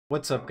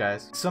What's up,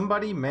 guys?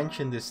 Somebody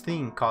mentioned this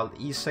thing called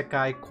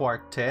Isekai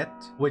Quartet,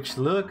 which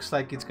looks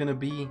like it's gonna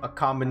be a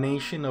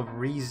combination of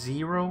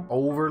Re:Zero,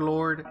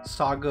 Overlord,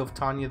 Saga of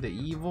Tanya the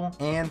Evil,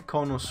 and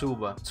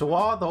Konosuba. So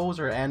all those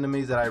are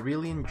animes that I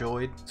really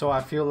enjoyed, so I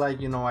feel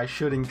like, you know, I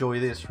should enjoy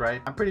this,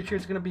 right? I'm pretty sure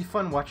it's gonna be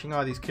fun watching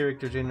all these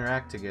characters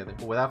interact together.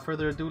 But without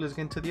further ado, let's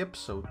get into the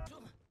episode.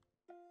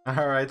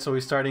 Alright, so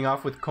we're starting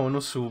off with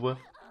Konosuba.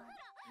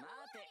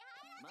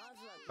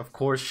 Of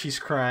course, she's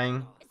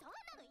crying.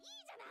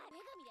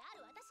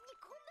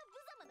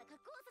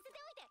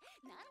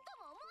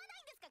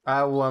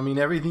 Well, I mean,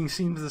 everything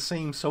seems the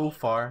same so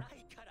far.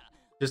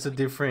 Just a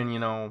different, you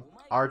know,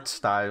 art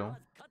style.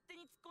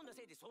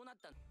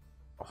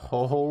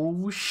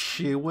 Oh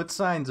shit, what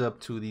Sign's up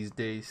to these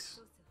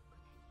days?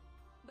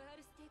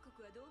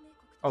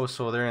 Oh,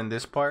 so they're in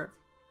this part?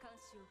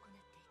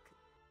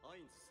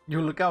 Yo,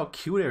 look how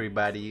cute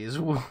everybody is.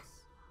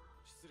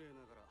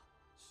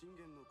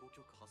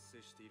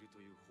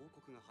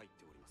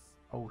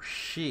 Oh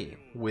shit,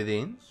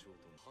 within?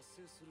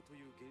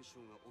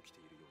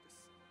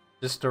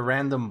 Just a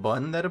random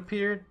button that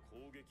appeared,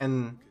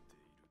 and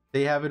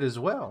they have it as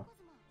well.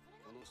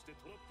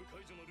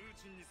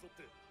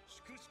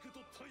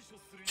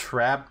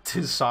 Trap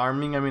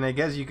disarming. I mean, I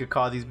guess you could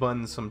call these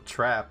buttons some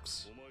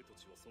traps.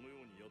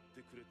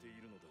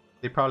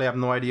 They probably have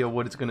no idea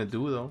what it's gonna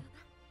do though.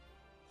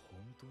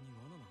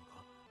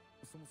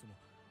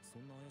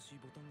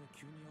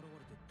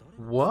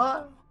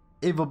 What?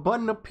 If a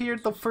button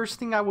appeared, the first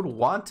thing I would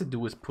want to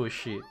do is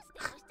push it.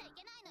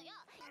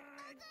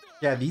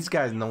 Yeah, these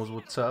guys knows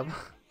what's up.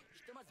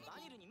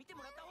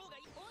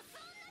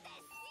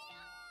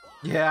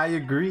 Yeah, I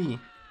agree.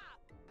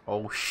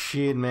 Oh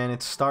shit, man,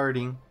 it's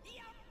starting.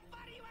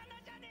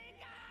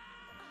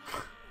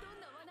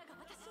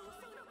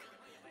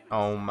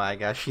 Oh my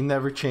gosh, she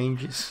never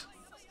changes.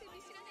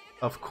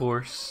 Of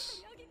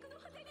course.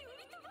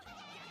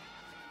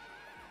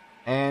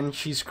 And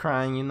she's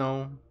crying, you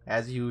know,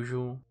 as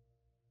usual.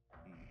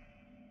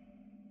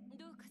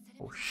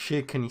 Oh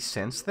shit, can he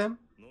sense them?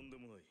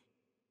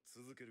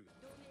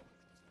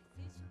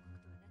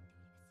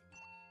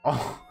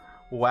 Oh,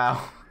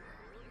 wow.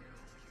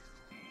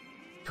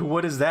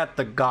 What is that?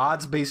 The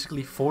gods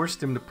basically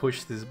forced him to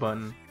push this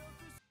button.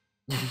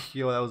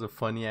 Yo, that was a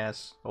funny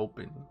ass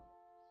opening.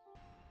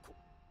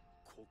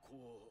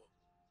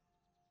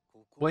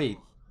 Wait,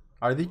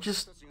 are they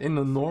just in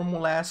a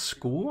normal ass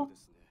school?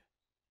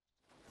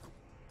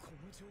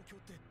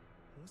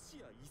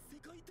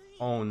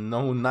 Oh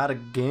no, not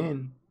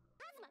again.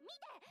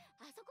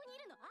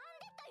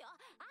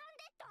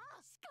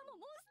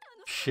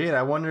 Shit,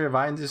 I wonder if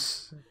I'm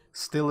just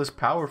still as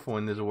powerful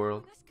in this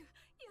world.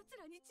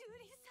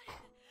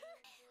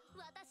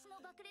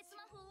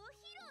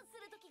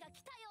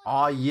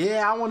 Oh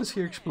yeah, I want to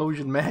hear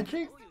explosion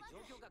magic.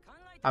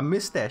 I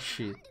missed that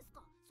shit.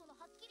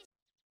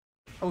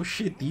 Oh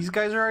shit, these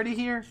guys are already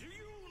here?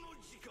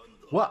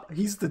 What?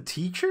 He's the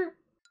teacher?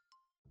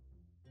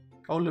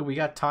 Oh look, we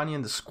got Tanya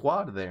in the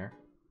squad there.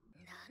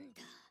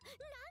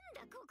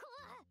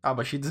 Ah,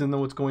 but she doesn't know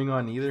what's going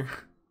on either.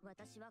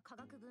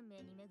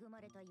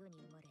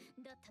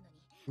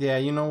 Yeah,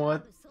 you know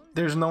what?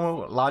 There's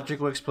no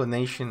logical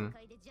explanation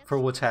for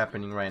what's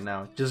happening right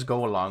now. Just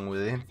go along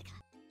with it.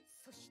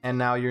 And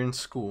now you're in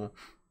school.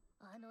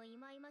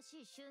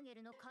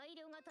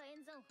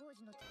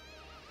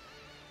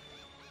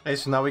 Hey,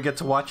 so now we get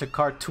to watch a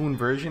cartoon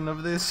version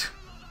of this?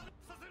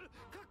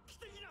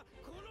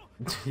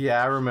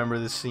 Yeah, I remember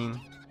this scene.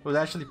 It was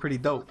actually pretty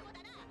dope.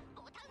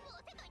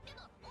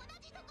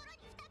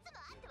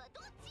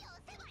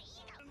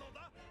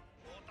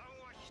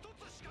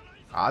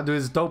 Ah, dude,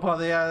 it's dope how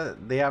they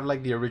have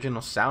like the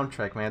original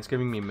soundtrack, man. It's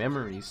giving me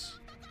memories.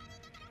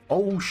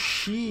 Oh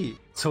shit!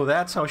 So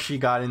that's how she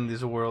got in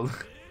this world.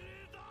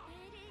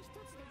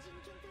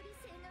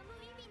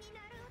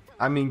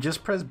 I mean,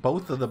 just press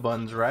both of the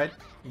buttons, right?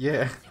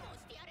 Yeah.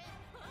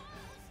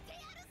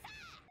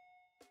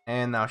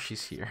 And now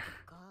she's here.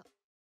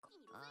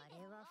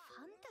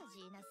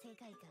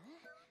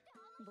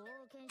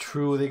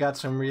 True, they got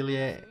some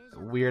really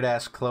weird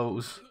ass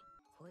clothes.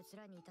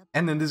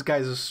 And then this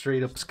guy's a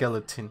straight up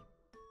skeleton.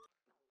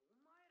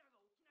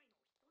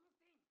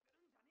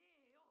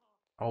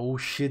 Oh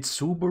shit,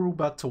 Subaru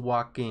about to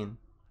walk in.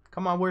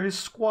 Come on, where his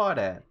squad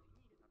at?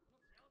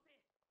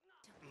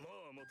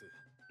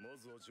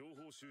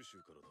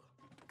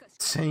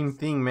 Same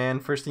thing, man.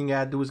 First thing you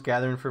gotta do is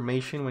gather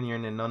information when you're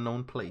in an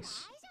unknown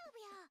place.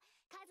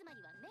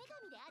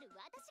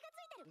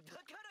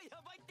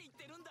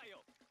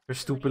 Their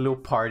stupid little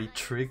party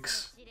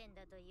tricks.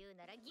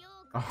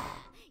 Oh.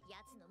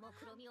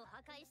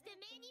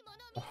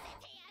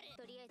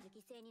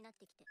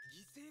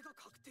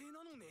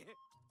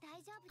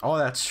 Oh,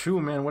 that's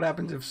true, man. What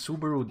happens if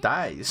Subaru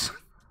dies?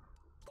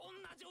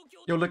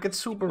 Yo, look at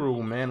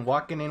Subaru, man.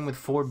 Walking in with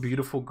 4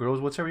 beautiful girls.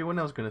 What's everyone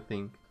else gonna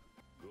think?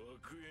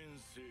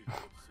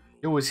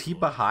 Yo, was he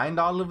behind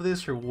all of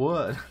this or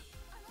what?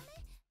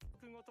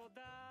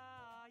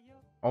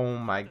 Oh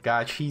my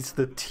gosh, he's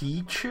the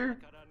teacher?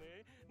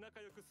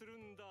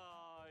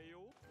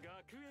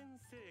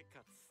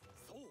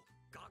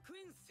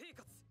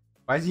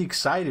 Why is he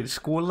excited?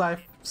 School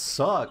life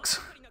sucks.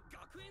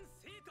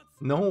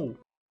 No.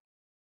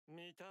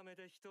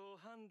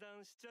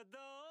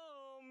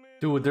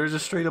 Dude, there's a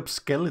straight up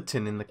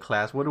skeleton in the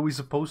class. What are we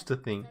supposed to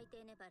think?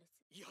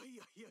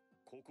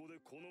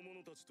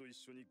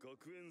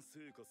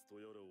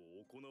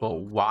 But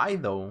why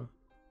though?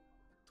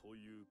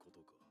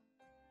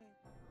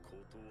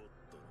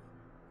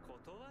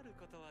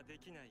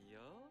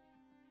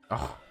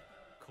 Oh.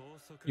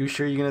 You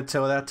sure you're gonna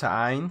tell that to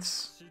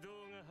Ainz?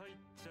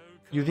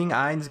 You think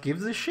Ainz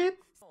gives a shit?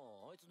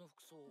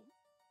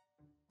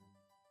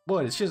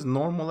 What? It's just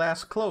normal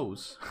ass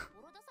clothes.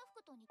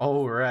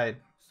 Oh, right.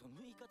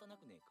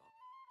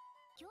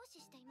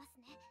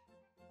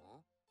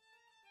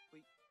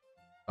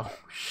 Oh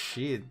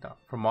shit,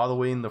 from all the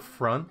way in the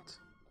front?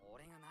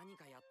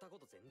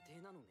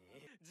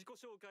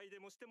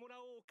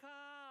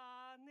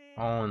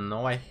 Oh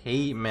no, I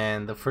hate,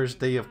 man, the first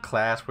day of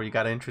class where you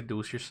gotta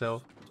introduce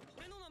yourself.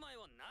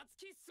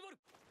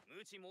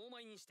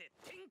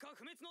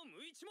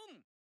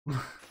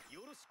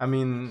 I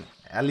mean,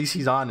 at least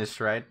he's honest,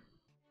 right?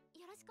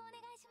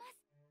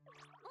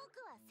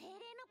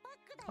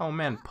 Oh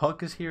man,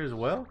 Puck is here as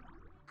well?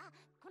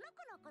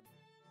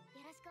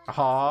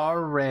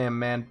 Alright,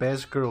 man,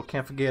 best girl,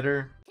 can't forget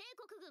her.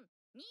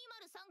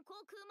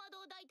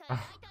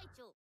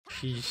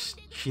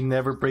 She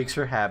never breaks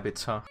her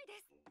habits, huh?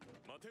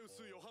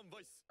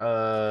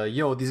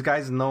 Yo, these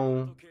guys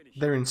know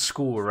they're in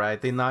school, right?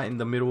 They're not in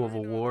the middle of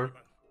a war.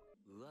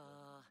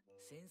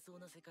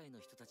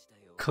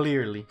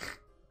 Clearly.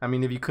 I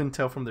mean, if you couldn't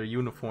tell from their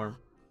uniform.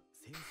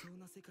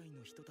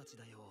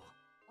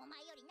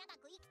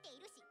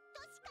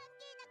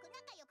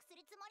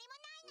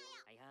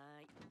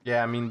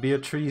 Yeah, I mean,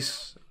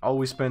 Beatrice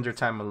always spends her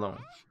time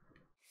alone.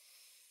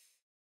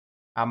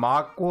 I'm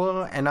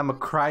Aqua, and I'm a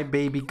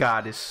crybaby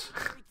goddess.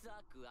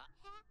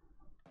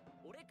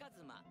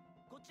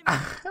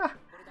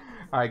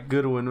 Alright,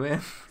 good one,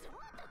 man.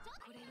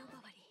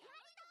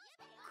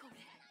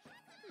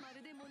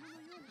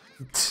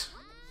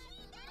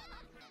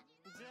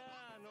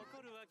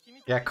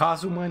 Yeah,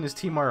 Kazuma and his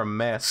team are a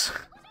mess.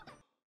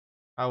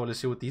 I want to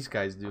see what these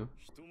guys do.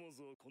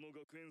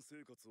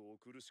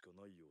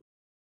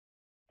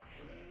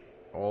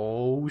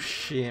 Oh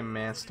shit,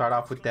 man. Start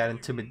off with that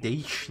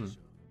intimidation.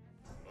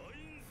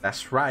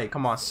 That's right.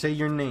 Come on, say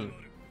your name.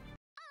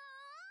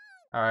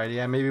 Alright,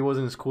 yeah, maybe it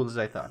wasn't as cool as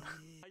I thought.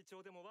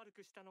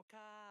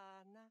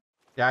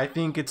 Yeah, I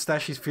think it's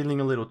that she's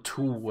feeling a little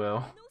too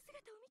well.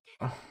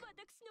 Oh.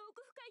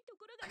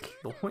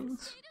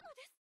 Loins?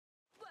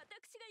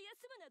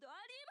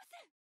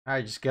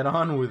 Alright, just get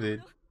on with it.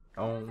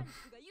 Oh.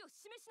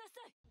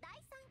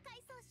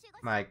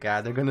 My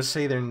god, they're gonna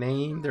say their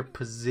name, their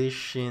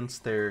positions,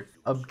 their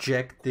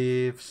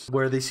objectives,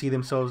 where they see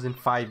themselves in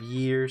 5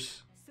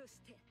 years.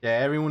 Yeah,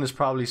 everyone is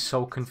probably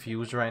so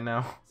confused right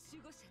now.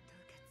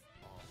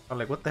 I'm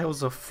like, what the hell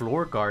is a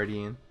floor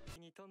guardian?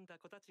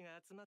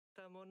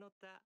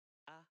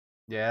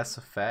 Yeah, that's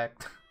a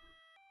fact.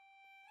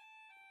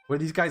 Where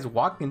these guys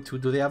walk into?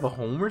 Do they have a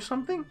home or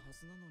something?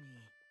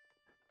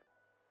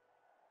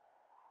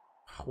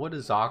 What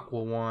does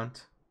Aqua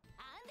want?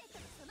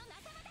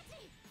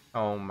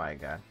 Oh my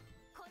god.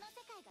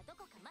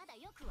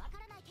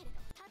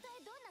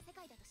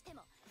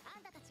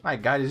 My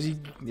god,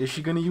 is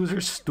she gonna use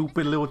her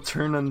stupid little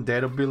turn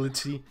undead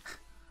ability?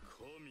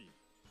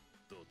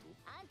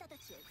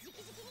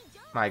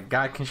 My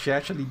god, can she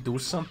actually do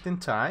something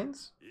to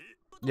Ainz?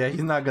 Yeah,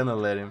 he's not gonna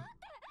let him.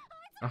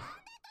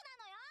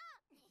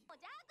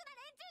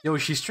 Yo,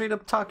 she straight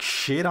up talks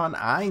shit on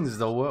Ainz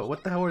though.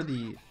 What the hell are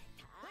the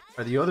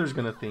others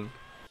gonna think?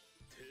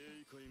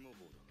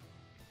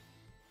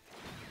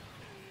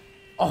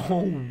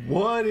 Oh,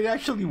 what? It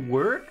actually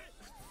worked?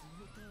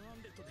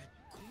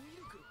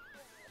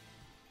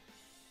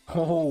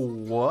 Oh,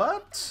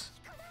 what?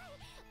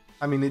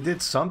 I mean, it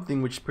did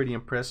something, which is pretty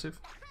impressive.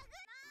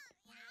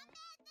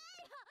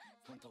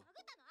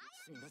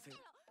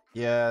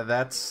 Yeah,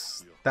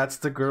 that's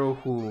the girl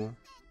who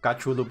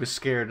got you a little bit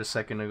scared a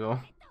second ago.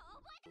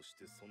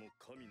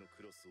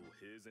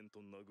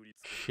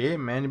 Shit,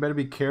 man, you better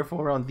be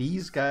careful around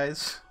these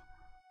guys.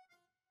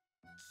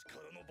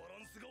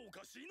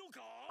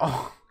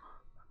 Oh.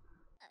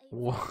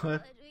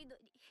 What?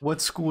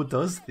 What school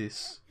does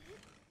this?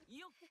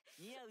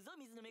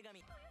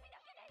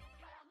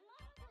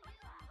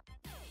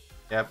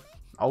 Yep,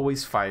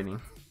 always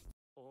fighting.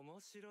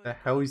 The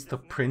hell is the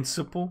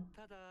principal?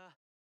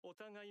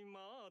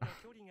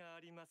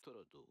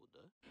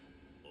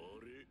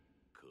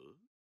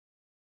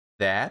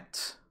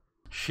 That?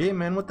 Shit,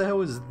 man, what the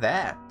hell is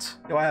that?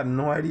 Yo, I have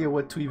no idea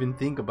what to even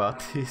think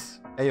about this.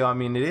 Hey, yo, I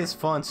mean, it is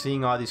fun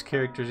seeing all these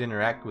characters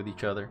interact with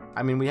each other.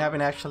 I mean, we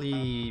haven't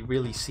actually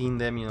really seen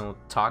them, you know,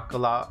 talk a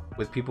lot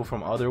with people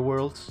from other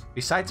worlds.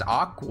 Besides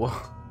Aqua.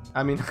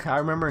 I mean, I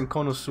remember in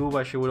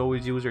Konosuba, she would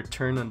always use her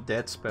turn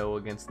undead spell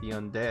against the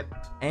undead.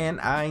 And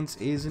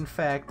Ainz is in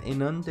fact an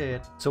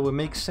undead, so it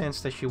makes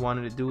sense that she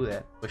wanted to do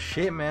that. But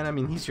shit, man, I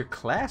mean, he's your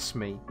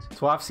classmate.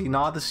 So I've seen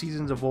all the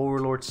seasons of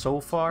Overlord so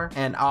far,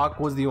 and Ak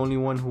was the only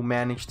one who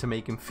managed to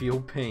make him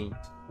feel pain.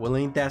 Well,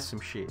 ain't that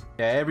some shit?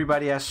 Yeah,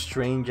 everybody has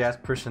strange ass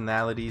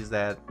personalities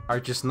that are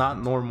just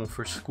not normal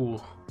for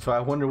school. So I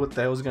wonder what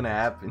the hell's gonna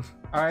happen.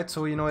 Alright,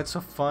 so you know, it's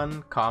a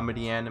fun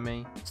comedy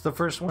anime. It's the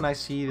first one I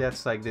see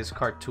that's like this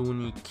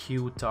cartoony,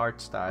 cute art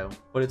style.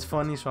 But it's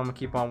funny, so I'm gonna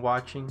keep on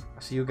watching.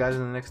 I'll see you guys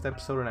in the next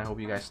episode, and I hope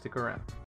you guys stick around.